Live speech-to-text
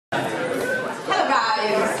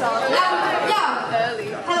you?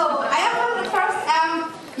 Hello, Ayacon first.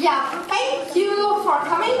 Thank you for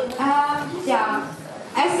coming.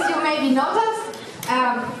 As you maybe noticed,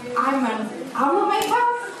 I'm an armor maker,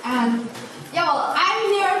 and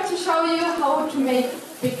I'm here to show you how to make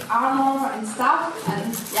big armor and stuff.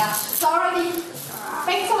 And it's already.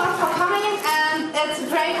 Thanks a lot for coming, and it's a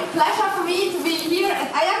great pleasure for me to be here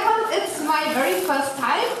at Ayacon. It's my very first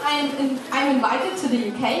time. I'm invited to the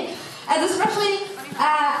UK, and especially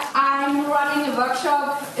I'm running a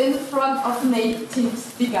workshop in front of native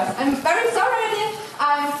speakers. I'm very sorry,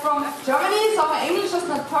 I'm from Germany, so my English is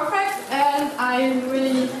not perfect, and I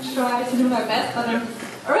really try to do my best, but I'm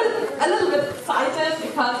a little bit excited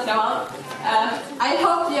because, I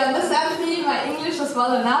hope you understand me. My English is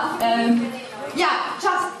well enough, and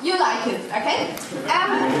just you like it, okay?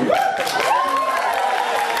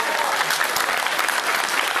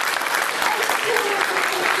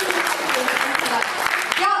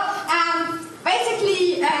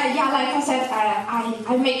 Basically, like I said,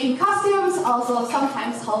 I'm making costumes, also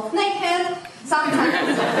sometimes half naked,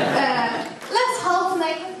 sometimes less half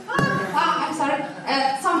naked. I'm sorry,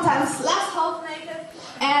 sometimes less half naked,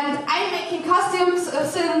 and I'm making costumes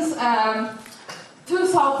since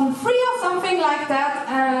 2003 or something like that,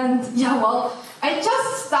 and I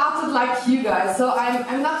just started like you guys, so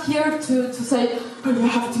I'm not here to say, oh, you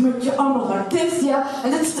have to make your armor like this,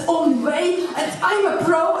 and it's the only way, and I'm a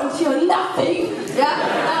pro and you're nothing,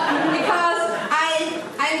 because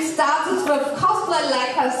I started with cosplay,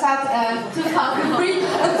 like I said, 2003,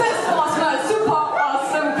 and this was my super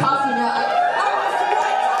awesome costume.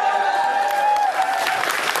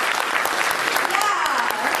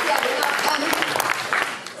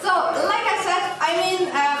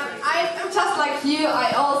 I'm just like you.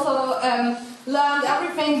 I also learned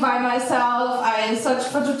everything by myself. I searched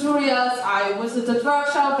for tutorials, I visited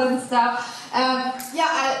workshops and stuff. I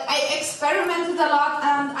experimented a lot,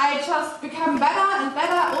 and I just became better and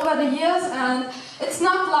better over the years. And it's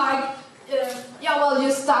not like,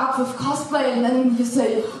 you start with cosplay and then you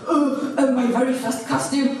say, my very first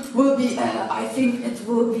costume will be, I think it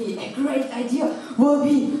will be a great idea, will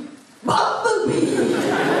be Bumblebee!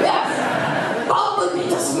 Yes! Bumblebee,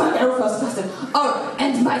 this is my very first costume. Oh,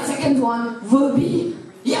 and my second one will be,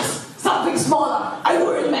 something smaller,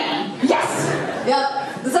 Iron Man! Yes!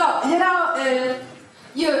 So,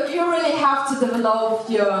 you really have to develop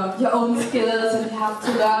your own skills, and you have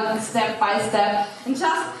to learn step by step, and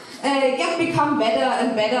just become better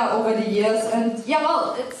and better over the years. And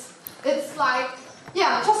it's like,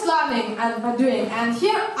 just learning and by doing. And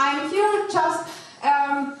I'm here just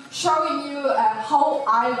showing you how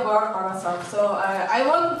I work by myself. So I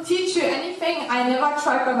won't teach you anything. I never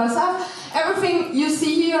tried by myself. Everything you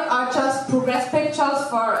see here are just progress pictures.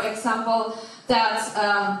 For example, that's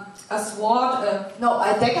a sword, a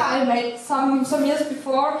dagger I made some years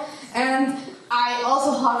before, and I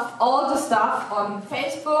also have all the stuff on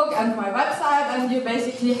Facebook and my website, and you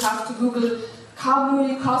basically have to Google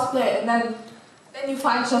Kamui cosplay, and then you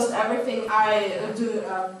find just everything. I do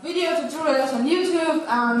video tutorials on YouTube,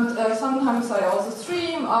 and sometimes I also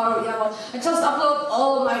stream, or I just upload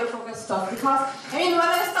all my progress stuff, because when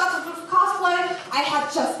I started with cosplay, I had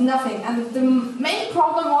just nothing, and the main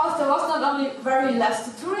problem was there was not only very less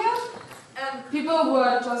tutorials, and people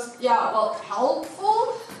were just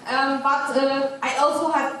helpful, but I also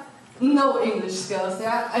had no English skills.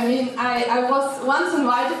 I was once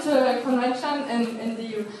invited to a convention in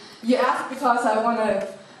the US because I want a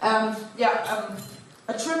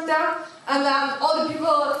trip there, and then all the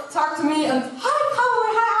people talk to me and, hi,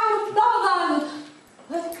 Kamui, hi, blah,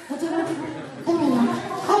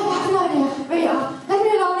 I have no idea where you are. Let me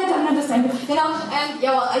alone, I don't understand you. And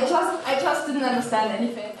I just didn't understand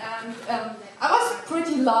anything, and I was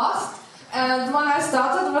pretty lost. And when I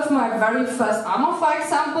started with my very first armor, for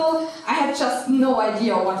example, I had just no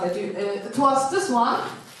idea what I do. It was this one,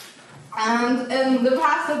 and in the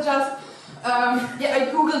past I just, I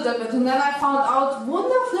googled a bit, and then I found out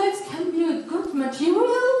Wonderflex can be a good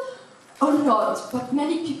material or not, but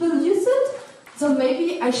many people use it, so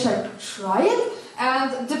maybe I should try it.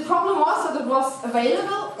 And the problem was that it was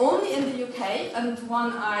available only in the UK, and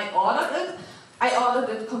when I ordered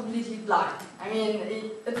it completely blind.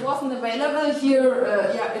 It wasn't available here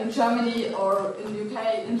in Germany or in the UK,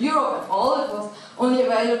 in Europe at all. It was only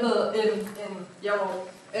available in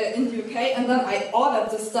the UK, and then I ordered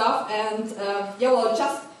the stuff, and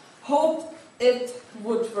just hoped it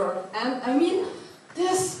would work. And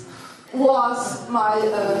this was my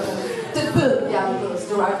the bill. It's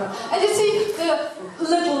the right one. And you see the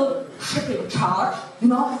little shipping charge,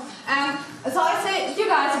 And so I say you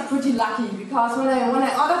guys are pretty lucky, because when I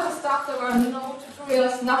ordered the stuff, there were no tutorials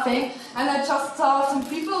tutorials, nothing. And I just saw some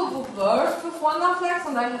people who worked with Wonderflex,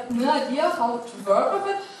 and I had no idea how to work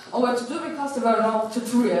with it or what to do because there were no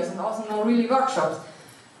tutorials and also no really workshops.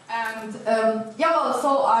 And yeah, well,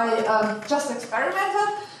 so I just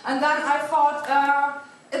experimented, and then I thought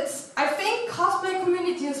I think cosplay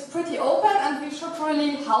community is pretty open and we should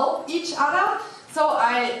really help each other. So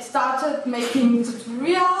I started making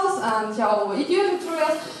tutorials and video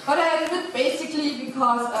tutorials, but I did it basically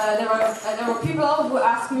because there were people who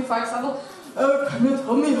asked me, for example, can you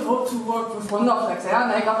tell me how to work with Wonderflex? Yeah?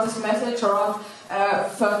 And I got this message around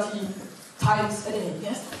 30 times a day.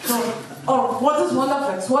 Yes. So, what is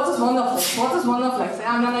Wonderflex? What is Wonderflex? What is Wonderflex?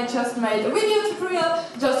 Yeah? And then I just made a video tutorial,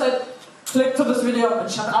 just said, click to this video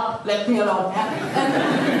and shut up, let me alone. Yeah?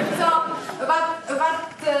 And so, but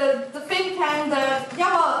the thing came that,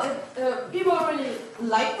 people really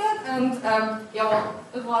liked it, and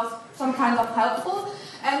it was some kind of helpful.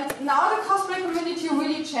 And now the cosplay community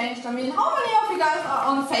really changed. I mean, how many of you guys are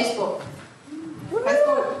on Facebook?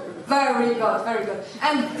 Facebook. Very good, very good.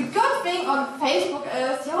 And the good thing on Facebook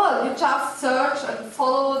is, you just search and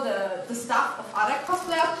follow the stuff of other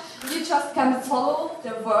cosplayers. You just can follow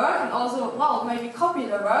their work and also, maybe copy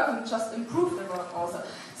their work and just improve their work also.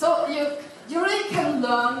 So you really can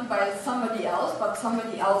learn by somebody else, but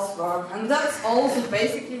somebody else's work. And that's also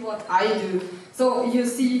basically what I do. So you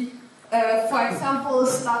see, for example,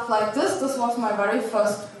 stuff like this. This was my very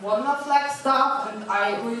first Wonderflex stuff, and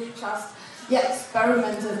I really just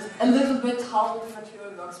experimented a little bit how the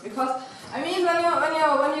material works. Because I mean,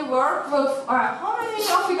 when you work with, how many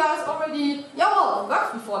of you guys already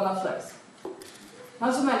worked with Wonderflex?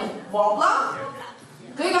 Not so many. Wobbler?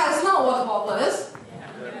 Do you guys know what a wobbler is?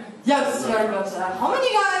 Yes, very good. How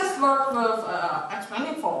many guys work with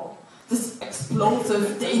X24? This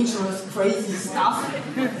explosive, dangerous, crazy stuff.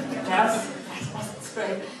 Yes, that's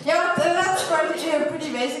great. Yeah, but that's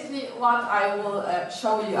pretty basically what I will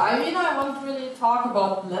show you. I mean, I won't really talk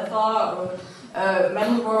about leather or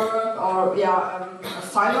metalwork or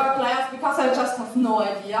fiberglass because I just have no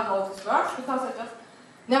idea how this works because I just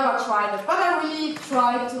never tried it. But I really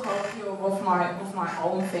tried to help you with my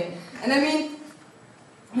own thing. And I mean,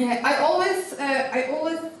 I always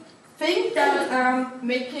think that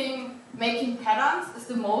making patterns is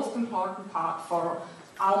the most important part for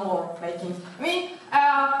Armour making. I mean,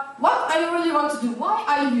 what I really want to do, why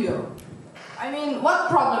are you here? I mean, what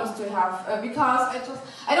problems do you have? Because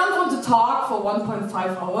I don't want to talk for 1.5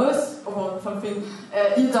 hours about something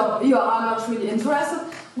you are not really interested.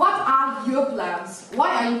 What are your plans? Why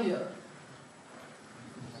are you here?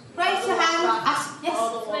 Raise your hand. Yes.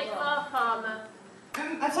 To make armor.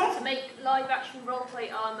 I'm sorry? To make live-action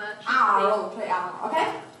roleplay armor. Roleplay armor. Okay.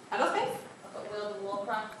 Other things? I've got World of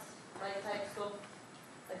Warcraft, type stuff,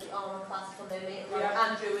 like the armor class when they meet, like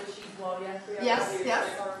Andrew and she's warrior. Yes.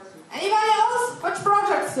 Anybody else? Which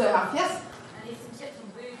projects do you have? Yes? I need some tips on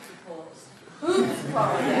boobs reports. Boobs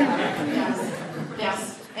report, Yes.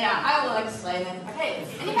 Yeah, I will explain it. Okay,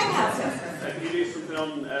 anything else? Yes? Can you do something on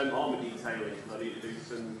armour detailing? I need to do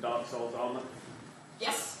some Dark Souls armour.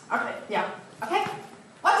 Yes. Okay, yeah. Okay.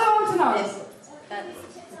 What do you want to know? Yes?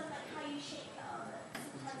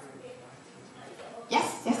 Yes.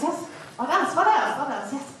 What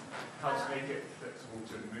else? Yes? How to make it flexible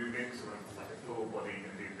to moving, so like a full body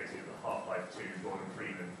and do basically the Half-Life 2 Gordon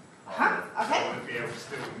Freeman. Okay. I want to be able to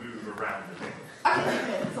still move around a bit.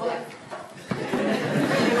 Okay, so like...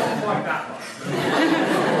 Not quite that much.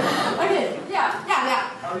 Okay, yeah.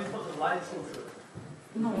 How do you put the lights into it?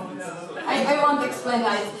 No, I won't explain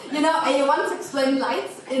lights. I once explained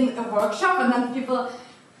lights in a workshop and then people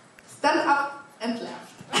stand up and laugh.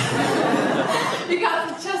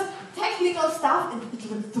 Because it's just technical stuff and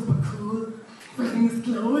it looks super cool. Everything is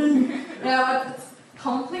glowing. Yeah, but it's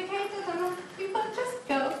complicated and then people just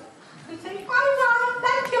go and say, bye,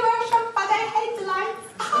 thank you workshop, but I hate the lights.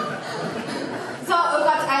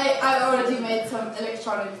 But I already made some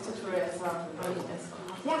electronic tutorials.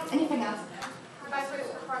 Yeah, anything else? Best way to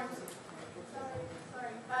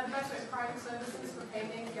prime services for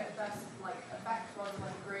painting to get best effect ones,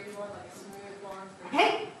 like a graded one, like a smooth one.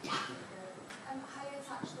 Okay. How you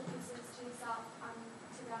attach the pieces to yourself and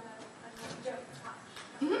together and don't attach.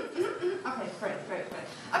 Okay, great.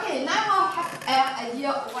 Okay, now I have an idea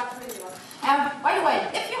of what we do. By the way,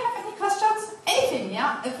 if you have any questions, anything,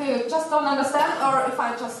 if you just don't understand or if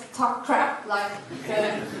I just talk crap like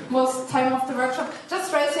most time of the workshop,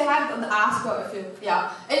 just raise your hand and ask or if you,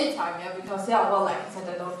 anytime, because, like I said,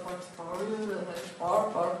 I don't want to bore you,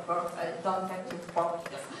 I don't get to bore.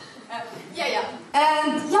 Yeah.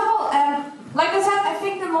 And yeah, well, like I said, I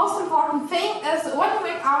think the most important thing is when you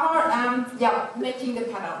make armor, making the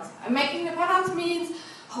patterns. And making the patterns means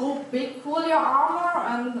how big will your armor,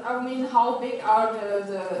 and I mean how big are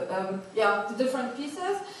the different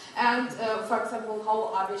pieces, and for example,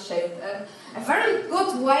 how are they shaped. And a very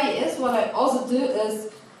good way is what I also do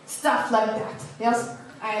is stuff like that. Yes.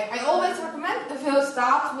 I always recommend if you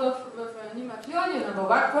start with a new material you never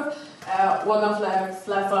work with, one of like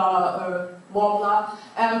leather, warbler,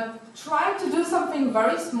 try to do something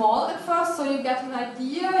very small at first so you get an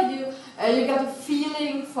idea, you get a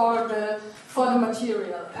feeling for the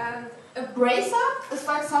material. And a bracer is,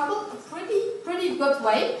 for example, a pretty good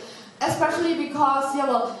way, especially because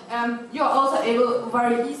you're also able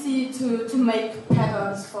very easy to make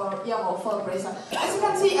patterns for a bracer. As you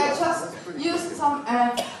can see, I just used some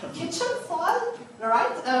kitchen foil,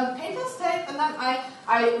 right? Painter's tape, and then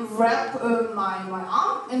I wrap my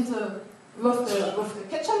arm with the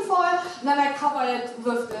kitchen foil, and then I cover it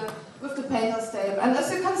with the painter's tape. And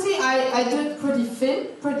as you can see, I did it pretty thin,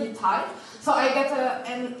 pretty tight, so I get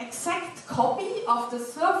an exact copy of the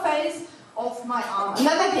surface of my arm. And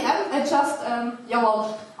then at the end, I just,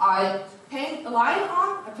 I paint a line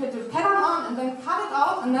on, I put the pattern on, and then cut it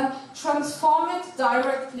out, and then transform it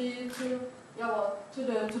directly to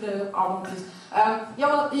the armor piece.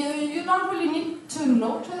 You don't really need to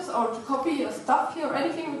notice or to copy your stuff here or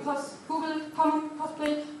anything, because Google, Kamui,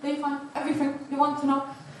 Cosplay, they find everything you want to know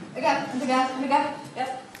again and again and again. Yes.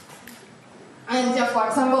 And for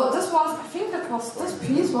example, I think that was this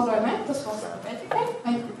piece, what I made, this was a basic thing.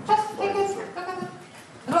 I just take it, look at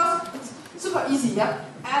it. It's super easy, yeah?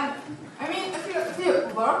 And I mean, if you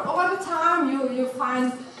work over the time, you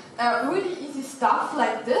find really easy stuff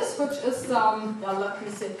like this, which is, let me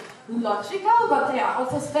say, logical, but there are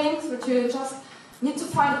also things which you just need to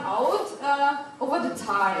find out over the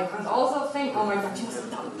time, and also think, oh my god, you're so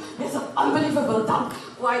dumb. You're so unbelievable dumb.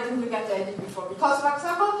 Why didn't you get the idea before? Because, for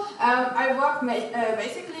example, I work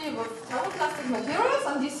basically with thermoplastic materials,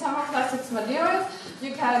 and these thermoplastic materials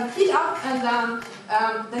you can heat up and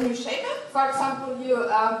then you shape it. For example, you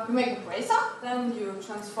make a bracer, then you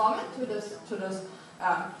transform it to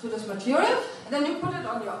this material, and then you put it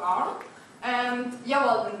on your arm. And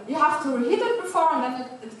you have to reheat it before, and then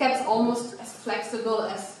it gets almost as flexible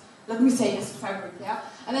as, let me say, as fabric, yeah?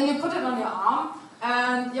 And then you put it on your arm,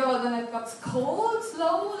 and then it gets cold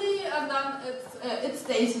slowly, and then it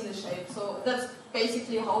stays in the shape. So that's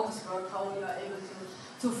basically how this works, how you are able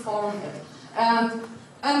to form it.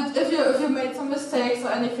 And if you made some mistakes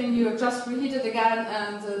or anything, you just reheat it again,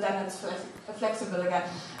 and then it's flexible again.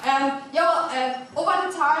 And over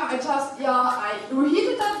the time, I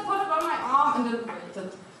reheated it, put it on my arm, and then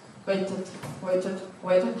waited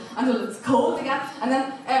until it's cold again. And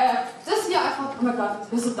then this year I thought, oh my god,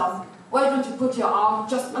 you're so dumb. Why don't you put your arm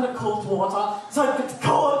just under cold water so it gets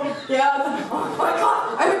cold? Yeah. Oh my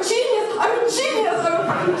god, I'm a genius. I'm a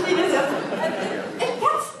fucking genius. And it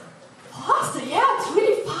gets faster. Yeah, it's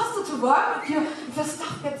really faster to work if your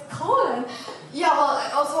stuff gets cold. And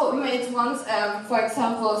I also made once, for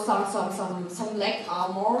example, some leg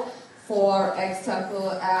armor. For example,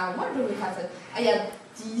 what do we have it?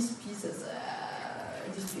 These pieces.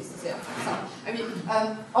 Yeah. So,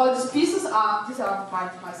 all these pieces are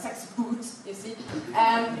my sex boots, you see.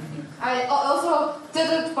 And I also did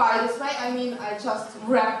it by this way. I mean, I just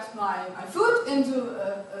wrapped my foot into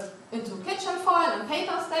kitchen foil and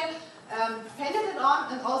painter's tape, painted it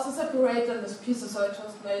on, and also separated these pieces. So I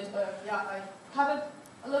just made, I cut it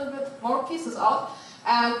a little bit more pieces out,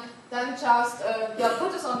 and then just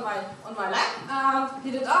put this on my leg and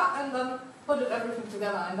heat it up, and then put everything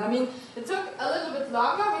together. And I mean, it took a little bit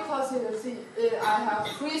longer because you see, I have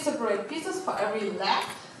 3 separate pieces for every leg.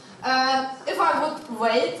 And if I would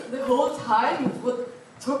wait the whole time, it would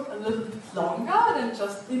took a little bit longer than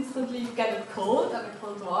just instantly get it cold and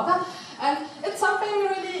cold water. And it's something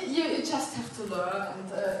really you just have to learn. And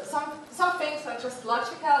some things are just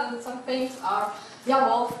logical, and some things are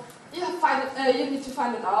you need to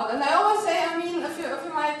find it out. And I always say, I mean, if you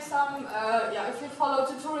make some, if you follow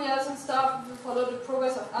tutorials and stuff, if you follow the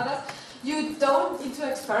progress of others, you don't need to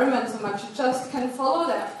experiment so much. You just can follow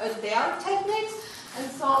their techniques,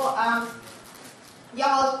 and so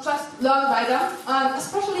just learn by them.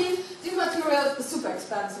 Especially these materials are super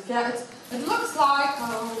expensive. Yeah, it looks like do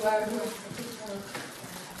I have a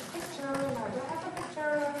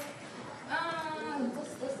picture?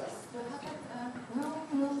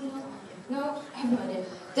 No, I have no idea.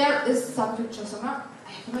 There is some picture somewhere. I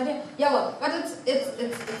have no idea.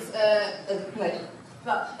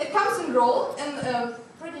 But it comes in roll in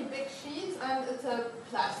pretty big sheets, and it's a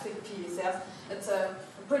plastic piece. Yes, it's a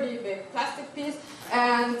pretty big plastic piece,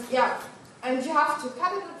 and yeah, and you have to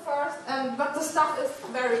cut it at first, but the stuff is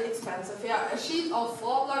very expensive. Yeah, a sheet of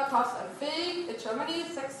warbler costs, I think, in Germany,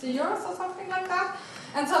 60 euros or something like that.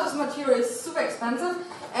 And so this material is super expensive,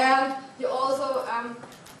 and you also,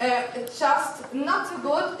 it's just not so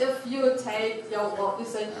good if you take, you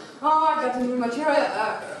say, oh, I got a new material,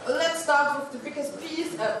 let's start with the biggest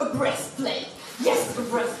piece, a breastplate. Yes, a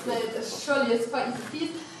breastplate is surely a super easy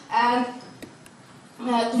piece, and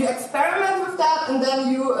you experiment with that, and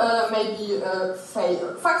then you maybe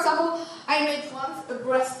fail. For example, I made once a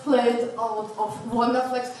breastplate out of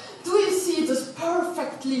Wonderflex. Do you see this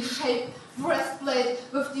perfectly shaped breastplate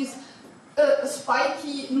with these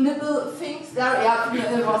spiky nibble things there? Yeah,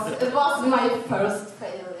 it was my first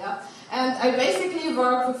fail. Yeah, and I basically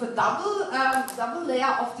worked with a double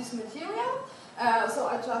layer of this material. So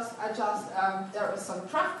I just there is some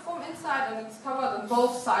craft foam inside, and it's covered on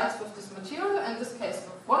both sides with this material. In this case,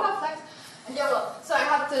 with Wonderflex. And yeah, well, so I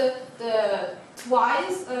had the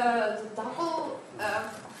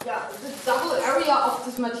double area of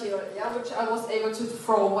this material, yeah, which I was able to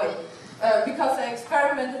throw away. Because I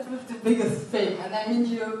experimented with the biggest thing, and I mean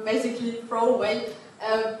you basically throw away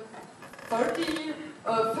 30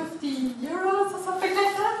 or 50 euros or something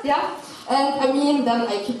like that, yeah? And I mean then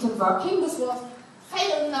I kept on working. This was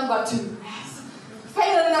fail number 2. Yes.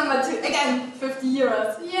 Fail number 2, again 50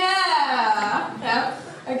 euros, yeah,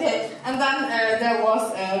 okay, and then there was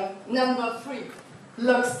number 3.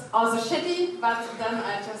 Looks also shitty, but then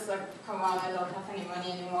I just like, come on, I don't have any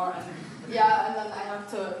money anymore, and yeah, and then I have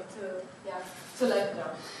to let it go.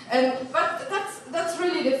 But that's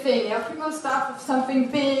really the thing. Yeah, people start with something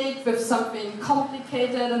big, with something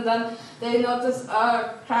complicated, and then they notice,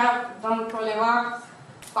 crap, don't really work.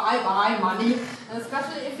 Bye money. And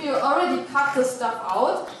especially if you already cut the stuff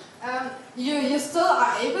out, you still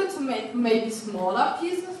are able to make maybe smaller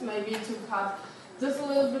pieces, maybe to cut this a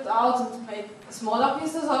little bit out and to make smaller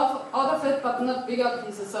pieces out of it, but not bigger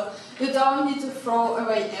pieces. So you don't need to throw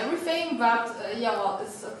away everything, but yeah, well,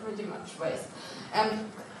 it's pretty much waste. And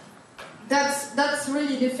that's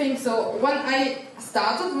really the thing. So when I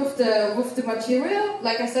started with the material,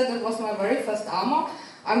 like I said, it was my very first armor.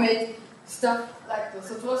 I made stuff like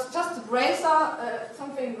this. It was just a bracer,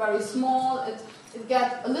 something very small. It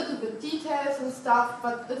got a little bit details and stuff,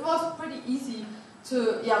 but it was pretty easy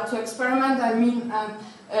to experiment. I mean,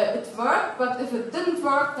 it worked, but if it didn't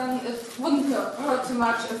work, then it wouldn't hurt too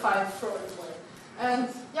much if I throw it away. And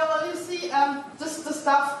yeah, well, you see, the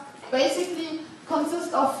stuff basically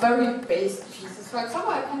consists of very basic pieces. For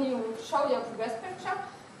example, can you show your progress picture?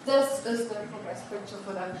 This is the progress picture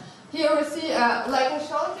for that. Here we see, like I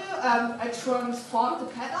showed you, I transformed the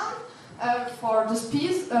pattern for this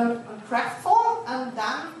piece in craft form, and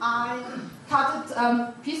then I cut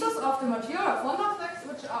pieces of the material of Wonderflex,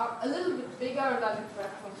 which are a little bit bigger than the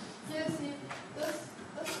craft form. Here you see this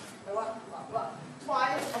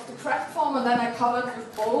twice of the craft form, and then I covered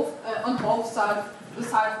with both on both sides of the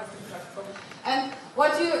craft form. And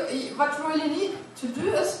what you really need to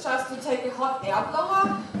do is just to take a hot air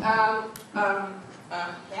blower,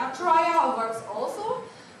 hair dryer works also,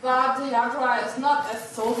 but the hair dryer is not as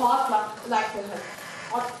so hot like the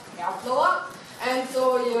hot air blower, and so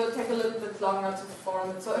you take a little bit longer to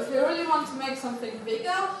form it. So if you really want to make something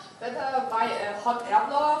bigger, better buy a hot air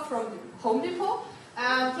blower from Home Depot,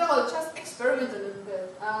 and yeah, well, just experiment a little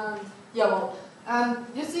bit. Yeah, well.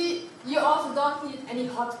 You see, you also don't need any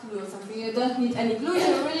hot glue or something. You don't need any glue.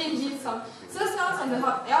 You really need some scissors and a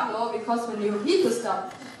hot air blower, because when you heat the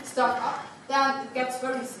stuff up, then it gets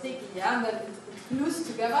very sticky, yeah, and then it glues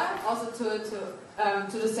together, also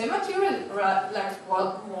to the same material, like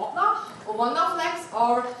warbler or Wonderflex,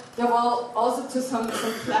 or yeah, well, also to some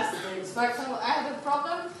plastics. For example, I had a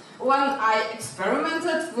problem when I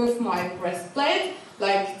experimented with my breastplate,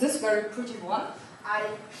 like this very pretty one. I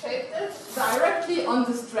shaped it directly on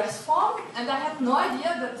this dress form, and I had no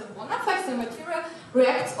idea that the Wonderflex, the material,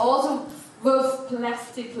 reacts also with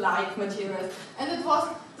plastic-like materials. And it was,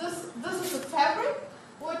 this is a fabric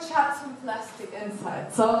which had some plastic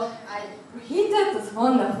inside. So I heated this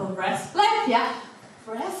wonderful breastplate, yeah,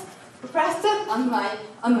 pressed it on my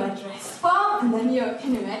dress form, and then you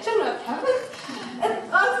can imagine what happened. It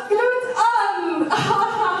was glued on!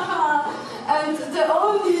 And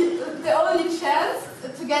the only chance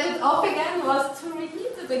to get it off again was to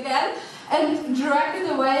reheat it again and drag it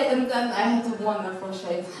away, and then I had a wonderful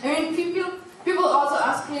shape. I mean, people also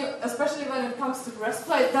ask me, especially when it comes to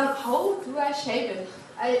breastplate, then how do I shape it?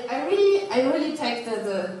 I really take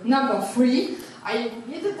the number 3. I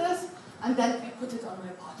heated this and then I put it on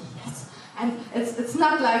my body, yes. And it's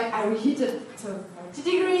not like I reheat it to 30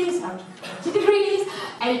 degrees, or 40 degrees,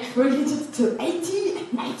 I reheat it to 80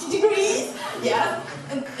 and 90 degrees, yes.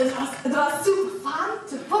 And it was super fun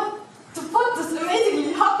to put this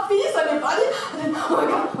amazingly hot piece on your body, and then, oh my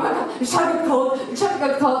god, it shall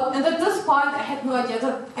get cold, and at this point I had no idea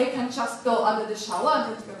that I can just go under the shower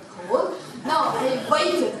and it got cold. No, I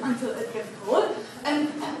waited until it got cold, and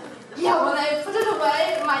yeah, when I put it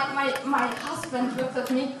away, my husband looked at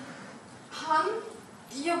me, "Hon,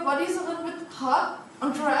 your body's a little bit hot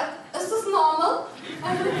and red. Is this normal?"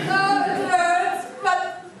 I said, "No, it hurts, but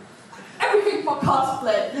everything for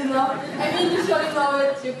cosplay, you know? I mean, you surely know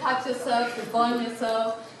it. You cut yourself, you burn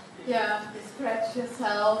yourself, yeah, you scratch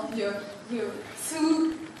yourself, you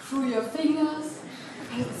sew through your fingers.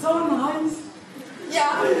 It's so nice.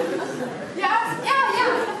 Yeah. Yeah.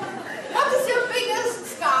 What is your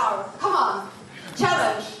biggest scar? Come on.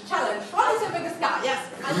 Challenge. What is your biggest scar? Yes.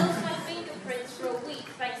 I lost my fingerprints for a week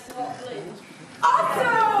thanks to hot glue.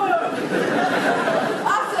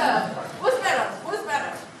 Awesome! Who's better?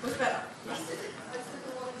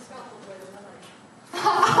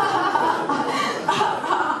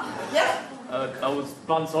 Yes? I was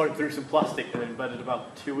bandsawing through some plastic and embedded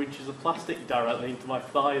about 2 inches of plastic directly into my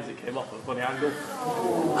thigh as it came off at a funny angle.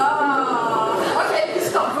 Okay, you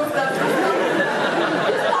stop with that.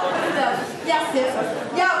 Yes.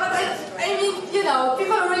 Yeah, but I mean, you know,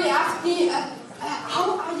 people really ask me,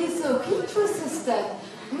 how are you so heat resistant?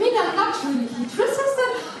 I mean, I'm not really heat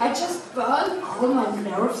resistant. I just burn all my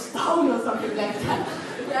nerves down or something like that.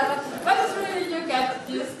 Yeah, but it's really, you get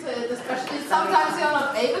used to it, especially sometimes you're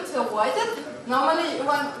not able to avoid it. Normally,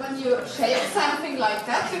 when you shape something like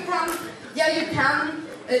that, you can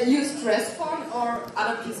use dress form or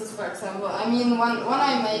other pieces, for example. I mean, when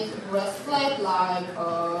I make a breastplate, like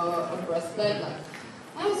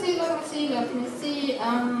let me see.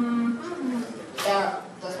 Yeah,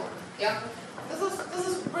 this one. Yeah, this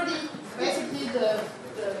is pretty basically the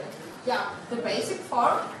basic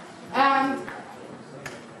form, and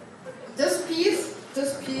this piece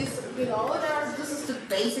below there. This is the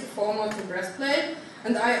basic form of the breastplate,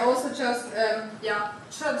 and I also just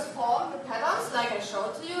transform the patterns like I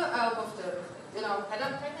showed to you with the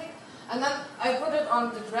pattern technique, and then I put it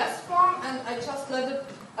on the dress form, and I just let it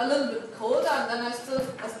a little bit colder, and then I still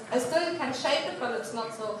can shape it, but it's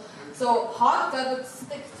not so hot that it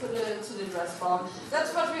sticks to the dress form.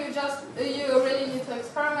 That's what you really need to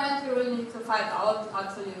experiment. You really need to find out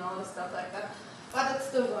until you know stuff like that. But it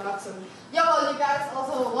still works. And yeah, well, you guys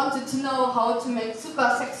also wanted to know how to make super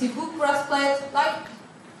sexy boob breastplates, like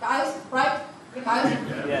guys, right? Guys?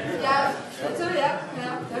 Yeah. Yeah,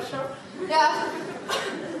 sure. Yeah.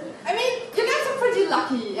 I mean, you guys are pretty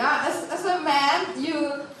lucky, yeah? As a man,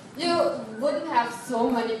 you wouldn't have so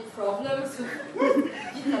many problems with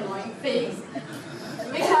these annoying things.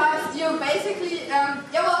 Because you basically,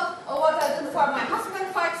 what I did for my husband,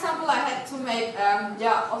 for example, I had to make,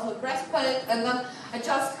 also a breastplate, and then I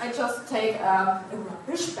just take a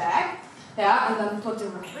rubbish bag, and then put the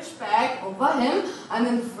rubbish bag over him, and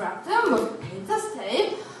then wrap them with painter's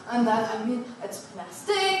tape, and then, I mean, it's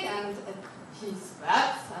plastic, and he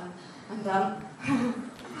sweats, and then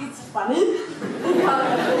it's funny,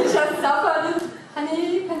 because he just suffered,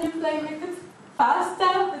 honey, can you make it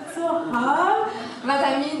faster? It's so hard. But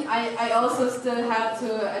I mean, I also still had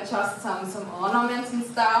to adjust some ornaments and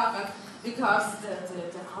stuff, and because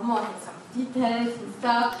the Armour had some details and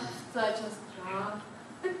stuff, so I just draw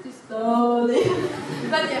pretty slowly.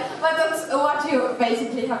 but that's what you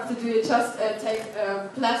basically have to do. You just take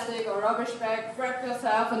plastic or rubbish bag, wrap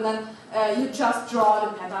yourself, and then you just draw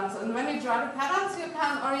the patterns. And when you draw the patterns, you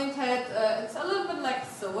can orientate. It's a little bit like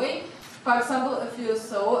sewing. For example, if you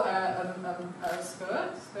sew a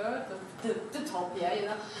skirt, the top,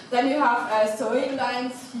 then you have sewing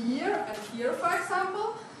lines here and here, for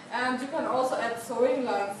example, and you can also add sewing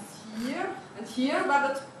lines here and here,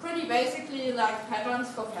 but it's pretty basically like patterns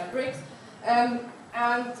for fabrics. Male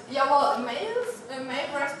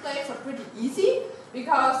breastplates are pretty easy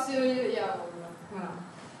because you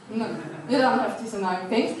don't have these annoying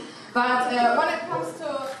things. But when it comes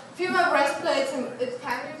to female breastplates, it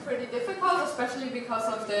can be pretty difficult, especially because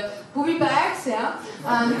of the booby bags,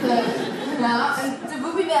 and the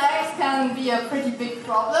booby bags can be a pretty big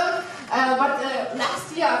problem. But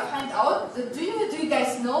last year I found out, do you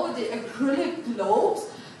guys know the acrylic globes?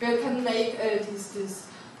 Where you can make these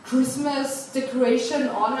Christmas decoration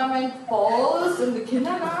ornament balls in the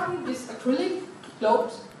kindergarten, these acrylic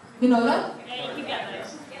globes. You know that? You get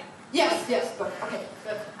those. Yes, good. Okay,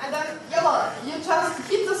 good. And then, you just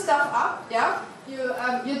heat the stuff up,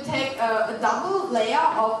 You take a double layer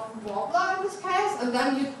of warbler in this case, and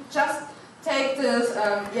then you just take this,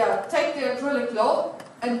 take the acrylic globe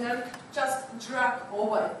and then just drag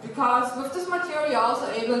over it. Because with this material you're also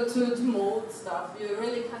able to mold stuff. You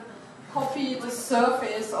really can copy the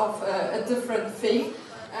surface of a different thing,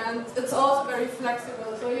 and it's also very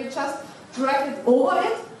flexible. So you just drag it over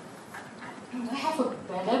it. And I have a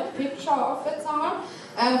better picture of it somewhere.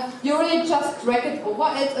 And you really just drag it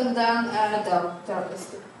over it, and then there is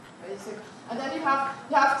the basic. And then you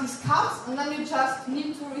have these cups, and then you just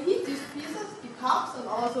need to reheat these pieces, the cups, and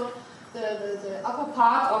also the upper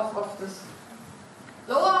part of this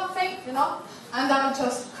lower thing, you know, and then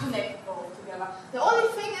just connect all together. The only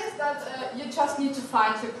thing is that you just need to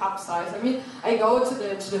find your cup size. I mean, I go to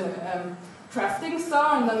the crafting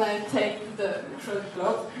store, and then I take the acrylic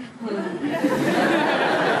globe. Maybe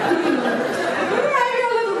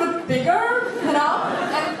a little bit bigger, you know.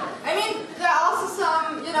 And I mean, there are also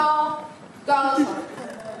some, you know, girls,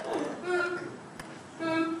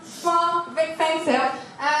 small, big things here.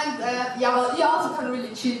 And you also can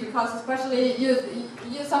really cheat, because especially you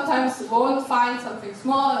sometimes won't find something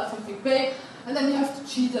small or something big, and then you have to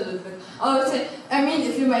cheat a little bit. I mean,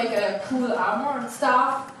 if you make a cool armor and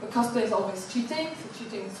stuff, the cosplay is always cheating, so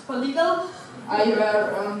cheating is super legal. I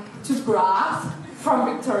wear 2 bras from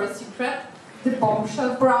Victoria's Secret, the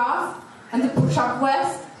bombshell bras and the push-up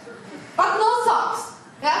vest, but no socks.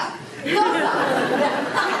 Yeah, no socks.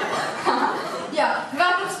 Yeah,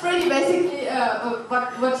 that is pretty basically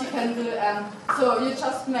what you can do. So you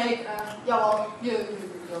just make your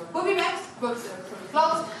booby bags with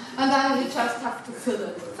clothes, and then you just have to fill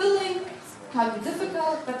it. Filling can be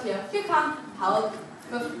difficult, but yeah, you can help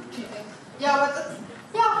with cheating. Yeah, but that's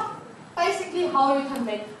basically how you can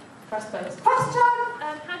make breastplates. Question?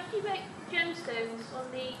 How do you make gemstones on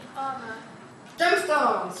the armour?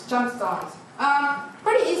 Gemstones.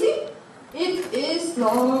 Pretty easy. It is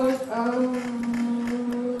like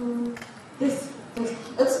this.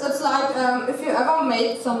 It's like if you ever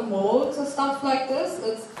made some molds or stuff like this.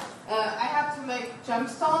 I had to make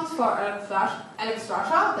gemstones for Alex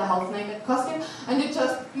Russia, the half naked costume, and you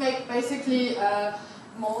just make basically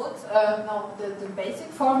molds, the basic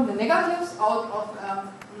form, the negatives out of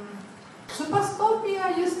super sculpey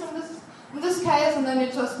I used in this case, and then you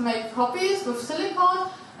just make copies with silicone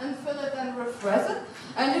and fill it and with resin.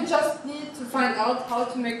 And you just need to find out how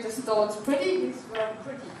to make the stones pretty. These were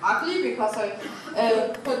pretty ugly because I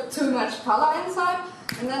put too much color inside.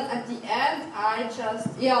 And then at the end I just,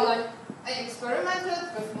 I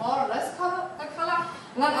experimented with more or less color.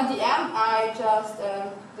 And then at the end I just,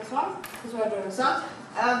 these were the results.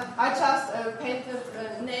 I just painted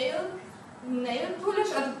nail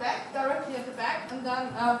polish at the back, directly at the back, and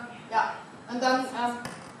then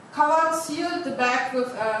sealed the back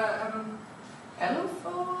with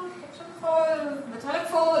alufoil, foil, metallic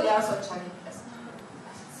foil, so Chinese. Yes.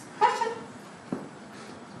 Question?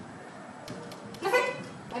 Nothing?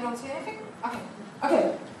 I don't see anything?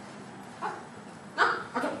 Okay. Huh? No?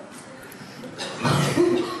 Okay.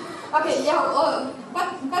 Okay,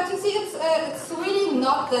 but you see, it's really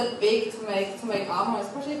not that big to make armor,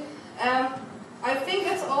 especially. I think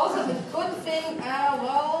it's also a good thing.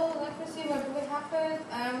 Let me see, what do we have it?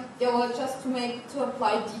 Just to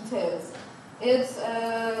apply details. It's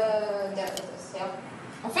there it is. Yeah.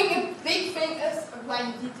 I think a big thing is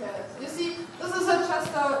applying details. You see, this is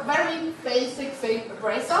just a very basic thing, a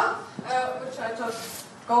bracer, which I just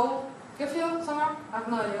give you somewhere. I have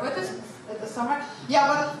no idea what it is. It is somewhere.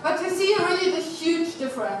 Yeah, but you see really the huge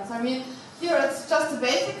difference. I mean, here it's just a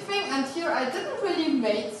basic thing, and here I didn't really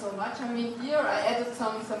make so much. I mean, here I added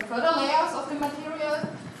some further layers of the material.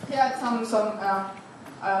 Here I had some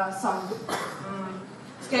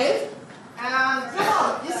scales. And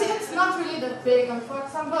you see, it's not really that big. And for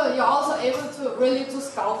example, you're also able to really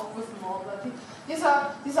sculpt with more. These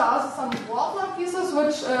are also some warbler pieces,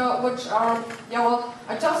 which are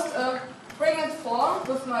I just bring it form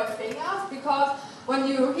with my fingers, because when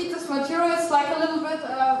you heat this material, it's like a little bit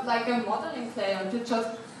like a modeling clay, and you're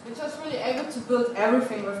just really able to build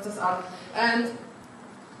everything with this art. And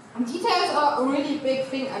details are a really big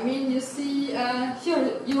thing. I mean, you see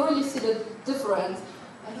here, you really see the difference.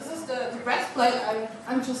 And this is the breastplate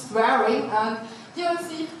I'm just wearing, and here you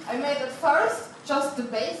see I made at first just the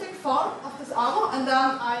basic form of this armor, and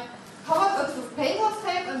then I covered it with painter's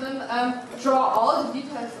tape, and then draw all the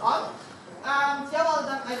details on. And then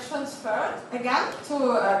I transferred again to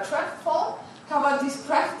craft foam, covered these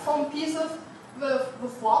craft foam pieces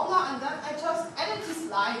with warbler, and then I just added these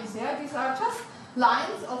lines. Yeah, these are just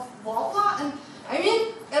lines of warbler, and I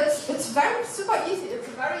mean it's very super easy. It's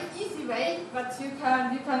a very easy way, but you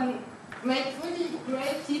can make really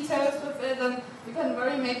great details with it, and you can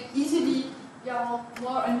very make easily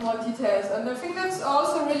more and more details. And I think that's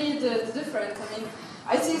also really the difference. I mean,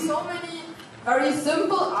 I see so many very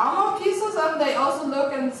simple armor pieces, and they also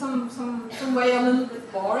look in some way a little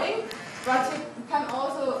bit boring. But you can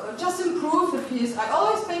also just improve the piece. I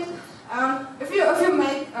always think if you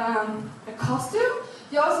make a costume,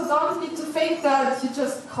 you also don't need to think that you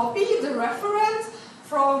just copy the reference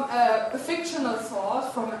from a fictional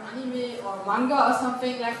source, from an anime or manga or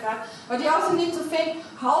something like that. But you also need to think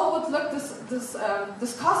how would look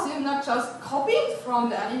this costume, not just copied from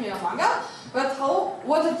the anime or manga, but how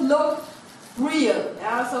would it look real?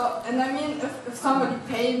 Yeah. So, and I mean, if somebody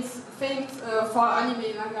paints things for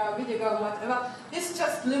anime, manga, video game, whatever, he's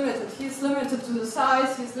just limited. He's limited to the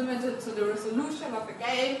size. He's limited to the resolution of the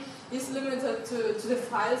game. He's limited to the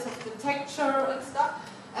files of the texture and stuff.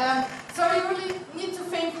 So you really need to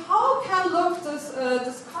think how can look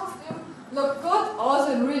this costume look good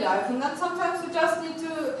also in real life, and then sometimes you just need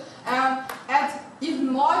to add even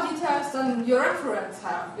more details than your reference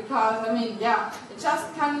have, because I mean, yeah, it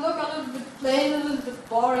just can look a little bit plain, a little bit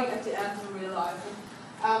boring at the end in real life.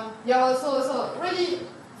 And, so really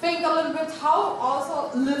think a little bit how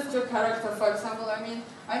also lift your character. For example, I mean,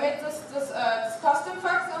 I made this costume,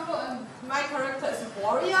 for example, and my character is a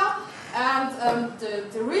warrior. And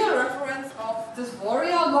the real reference of this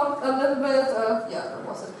warrior looked a little bit, that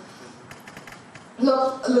was it.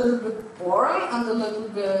 Looked a little bit boring and a little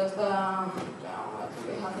bit, what do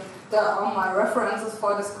we have it? There are my references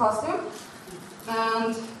for this costume.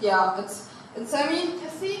 And yeah, it's I mean, you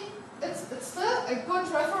see, it's still a good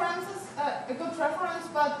reference,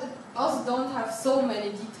 but it also don't have so many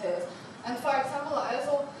details. And for example, I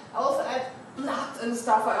also add blood and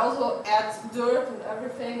stuff. I also add dirt and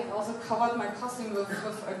everything, and also covered my costume with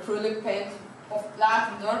acrylic paint of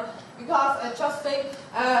blood and dirt, because I just think,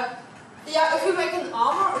 if you make an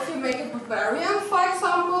armor, if you make a barbarian, for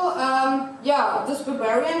example, this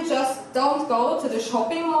barbarian just don't go to the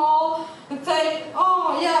shopping mall and say,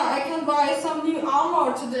 oh yeah, I can buy some new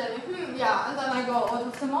armor today. And then I go out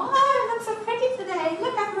of the mall, oh, I look so pretty today,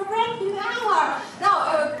 look at my brand new armor.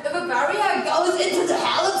 Now, a barbarian goes into the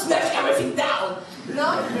hell and smash everything down.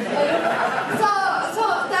 No? So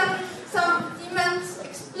then some demons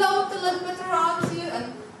explode a little bit around you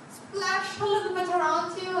and splash a little bit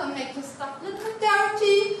around you and make your stuff a little bit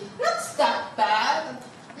dirty. Not that bad.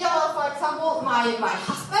 For example, my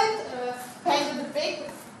husband painted a big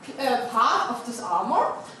part of this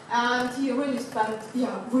armor, and he really spent a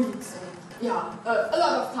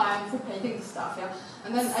lot of time for painting the stuff.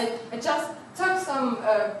 And then I just took some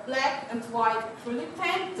black and white acrylic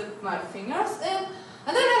paint, dipped my fingers in,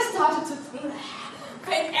 and then I started to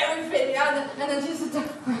paint everything. And then he said,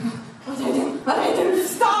 what I do?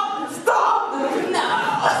 Stop! No!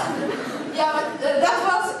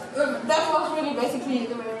 But that was really basically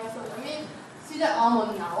the way I thought. I mean, see the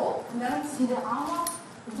armor now, and then see the armor.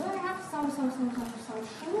 Do I have some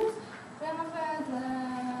shoes?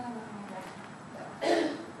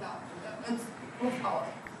 No, it's without.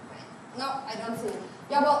 No, I don't see it.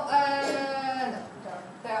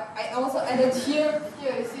 There. I also added here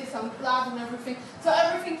you see some blood and everything. So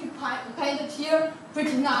everything you painted here,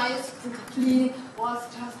 pretty nice, pretty clean, was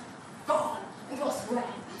just gone. It was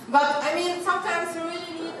red. But I mean, sometimes you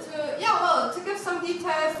really need to give some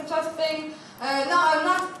details and just think,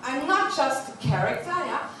 I'm not just a character,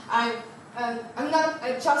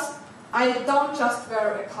 I don't just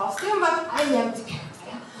wear a costume, but I am the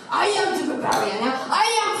character. I am the barbarian, I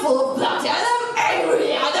am full of blood, and I'm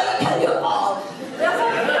angry, I never kill you all.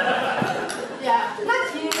 Not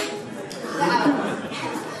you.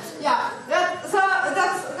 So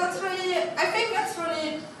that's really, I think that's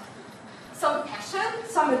really some passion,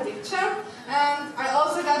 some addiction, and I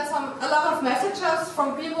also got a lot of messages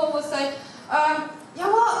from people who say,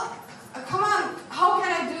 come on, how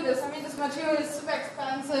can I do this? I mean, this material is super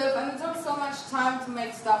expensive, and it took so much time to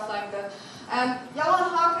make stuff like that. And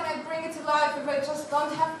how can I bring it to life if I just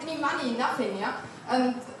don't have any money, nothing,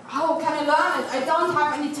 And how can I learn it? I don't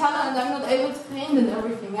have any talent, I'm not able to paint and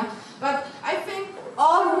everything, But I think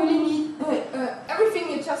all you really need, everything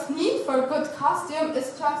you just need for a good costume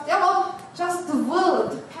is just the will,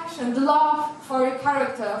 the passion, the love for your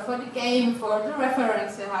character, for the game, for the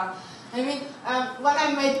reference you have. I mean, when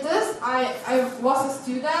I made this, I was a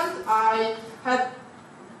student, I had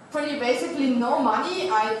pretty basically no money.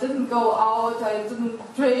 I didn't go out, I didn't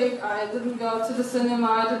drink, I didn't go to the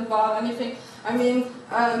cinema, I didn't buy anything. I mean,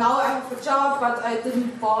 now I have a job, but I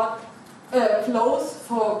didn't buy clothes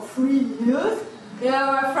for 3 years.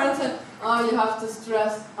 My friend said, oh, you have this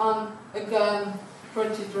dress on again,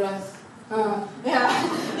 pretty dress. I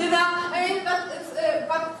I mean,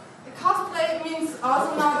 but cosplay means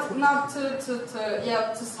also not to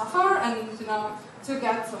suffer and to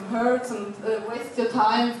get some hurts and waste your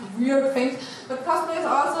time for weird things. But cosplay is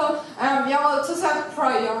also to set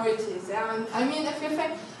priorities. Yeah, and I mean, if you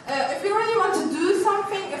think. If you really want to do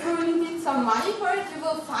something, if you really need some money for it, you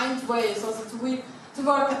will find ways also to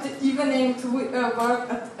work at the evening, to work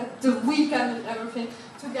at the weekend and everything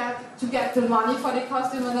to get the money for the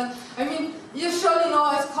costume. And then, I mean, you surely know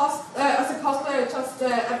as a cosplayer, just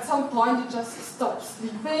at some point you just stop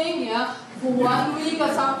sleeping, yeah, for 1 week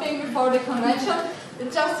or something before the convention,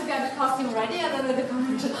 just to get the costume ready. And then at the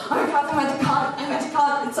convention, oh my god, I'm at the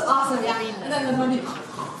con, it's awesome, yeah. And then the money.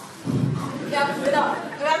 Yeah,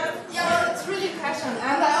 it's really passion,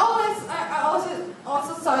 and I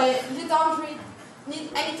also say you don't really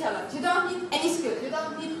need any talent, you don't need any skill, you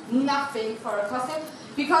don't need nothing for a costume,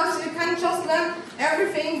 because you can just learn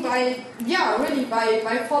everything by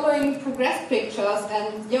following progress pictures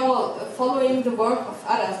and following the work of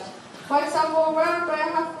others. For example, where I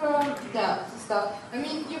have stuff. I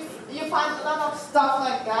mean, you find a lot of stuff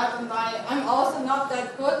like that, and I'm also not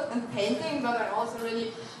that good in painting, but I also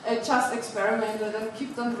really just experimented and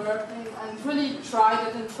kept on working and really tried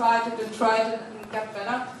it and get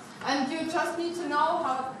better. And you just need to know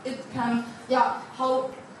how it can,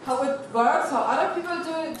 how it works, how other people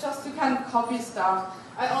do it, just you can copy stuff.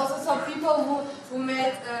 I also saw people who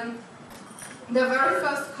made their very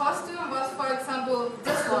first costume was, for example,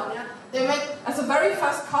 this one. Yeah? They made as a very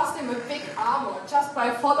first costume a big armor just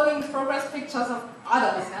by following progress pictures of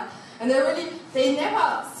others. Yeah? And they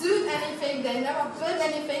never sewed anything, they never built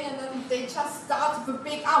anything, and then they just started with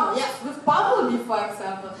big armor. Yes, with Bumblebee, for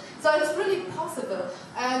example. So it's really possible.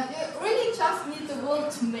 And you really just need the will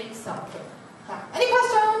to make something. Yeah. Any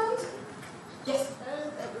questions? Yes?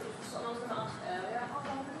 Someone was going to ask earlier, how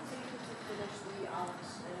long did it take you to finish the Alex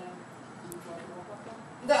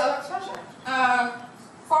The Alex version?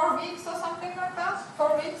 4 weeks or something like that.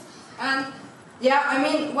 4 weeks. And yeah, I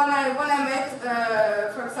mean, when I made,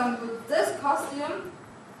 for example, this costume,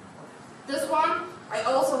 this one, I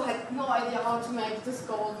also had no idea how to make this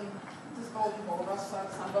golden borders, for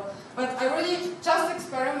example. But I really just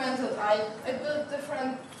experimented. I built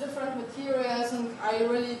different materials, and I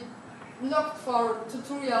really looked for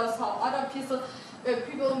tutorials how other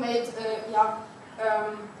people made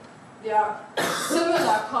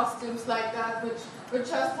similar costumes like that, which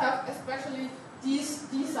just have especially these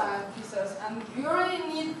design pieces, and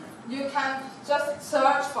you can just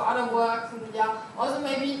search for other works, and also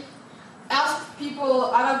maybe ask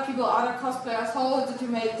other cosplayers, how did you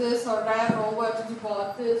make this or that, or where did you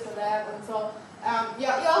bought this or that, and so you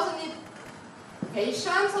also need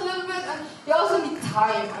patience a little bit, and you also need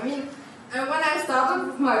time. I mean, when I started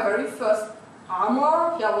with my very first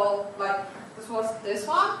armor, this was this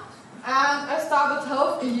one, and I started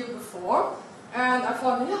half a year before. And I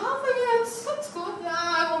thought, half a year, that's good,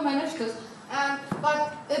 I will manage this.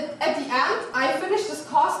 But at the end, I finished this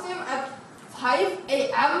costume at 5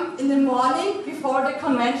 a.m. in the morning before the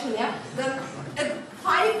convention, yeah? Then at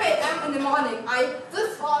 5 a.m. in the morning,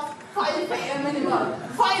 this was 5 a.m. in the morning,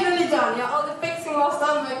 finally done, yeah? All the fixing was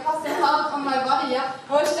done, my costume held on my body, yeah?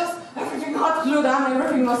 It was just, everything got glued on,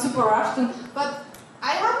 everything was super rushed, but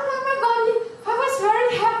I had it on my body, I was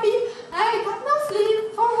very happy, I got no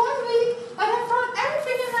sleep for 1 week, but I brought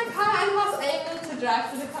everything in my car and was able to drive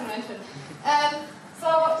to the convention. And so,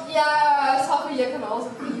 half a year can also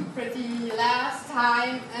be pretty last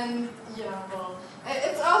time, and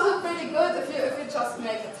it's also pretty good if you just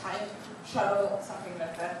make a time shuttle or something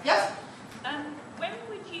like that. Yes? When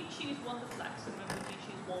would you choose Wonderflex and when would you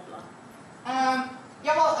choose Warbler?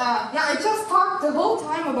 I just talked the whole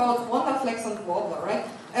time about Wonderflex and Warbler, right?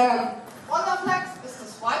 Wonderflex is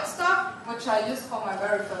this white stuff, which I used for my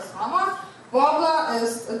very first armor. Warbler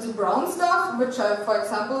is the brown stuff, which I, for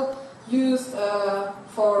example, used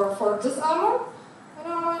for this armor.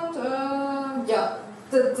 And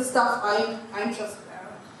the stuff I'm just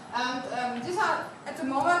wearing. And these are, at the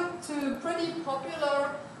moment, two pretty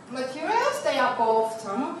popular materials. They are both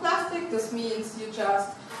thermoplastic. This means you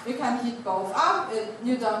can heat both up.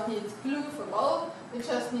 You don't need glue for both. You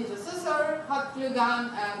just need a scissor, hot glue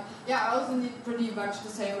gun, and I also need pretty much the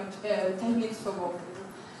same techniques for both.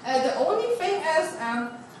 The only thing is,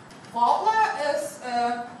 Warbler is,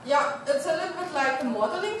 it's a little bit like a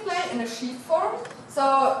modeling clay in a sheet form.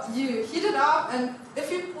 So you heat it up, and if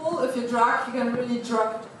you pull, if you drag, you can really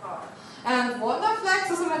drag it apart. And Wonderflex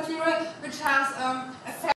is a material which has a